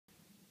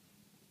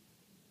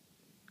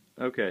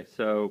Okay,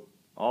 so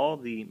all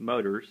the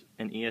motors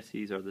and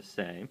ESCs are the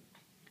same,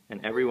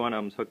 and every one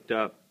of them's hooked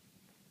up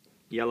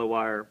yellow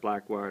wire,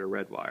 black wire, or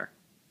red wire.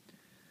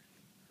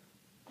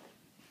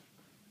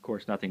 Of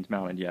course, nothing's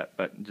mounted yet,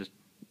 but just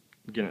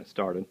getting it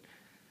started.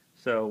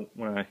 So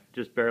when I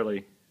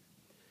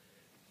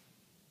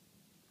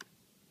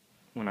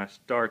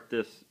start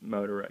this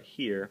motor right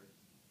here,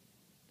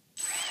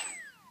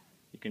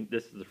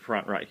 this is the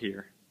front right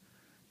here.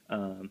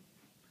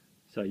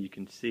 So you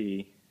can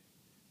see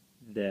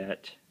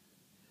that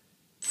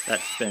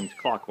spins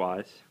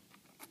clockwise,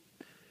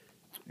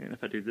 and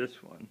if I do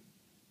this one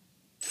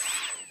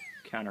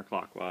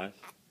counterclockwise,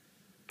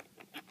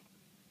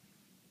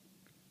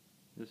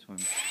 this one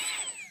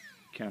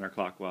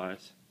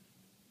counterclockwise,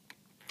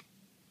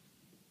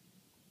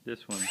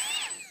 this one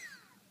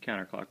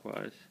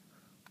counterclockwise,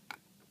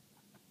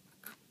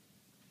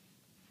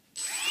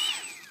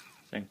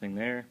 same thing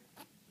there.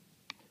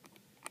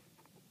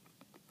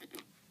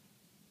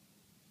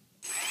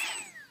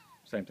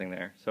 Same thing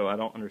there. So I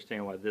don't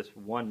understand why this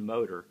one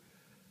motor,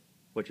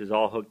 which is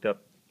all hooked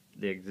up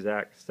the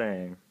exact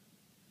same,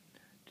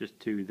 just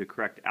to the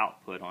correct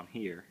output on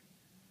here,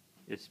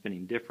 is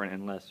spinning different,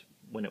 unless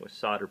when it was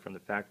soldered from the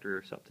factory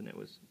or something it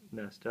was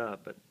messed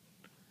up, but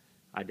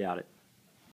I doubt it.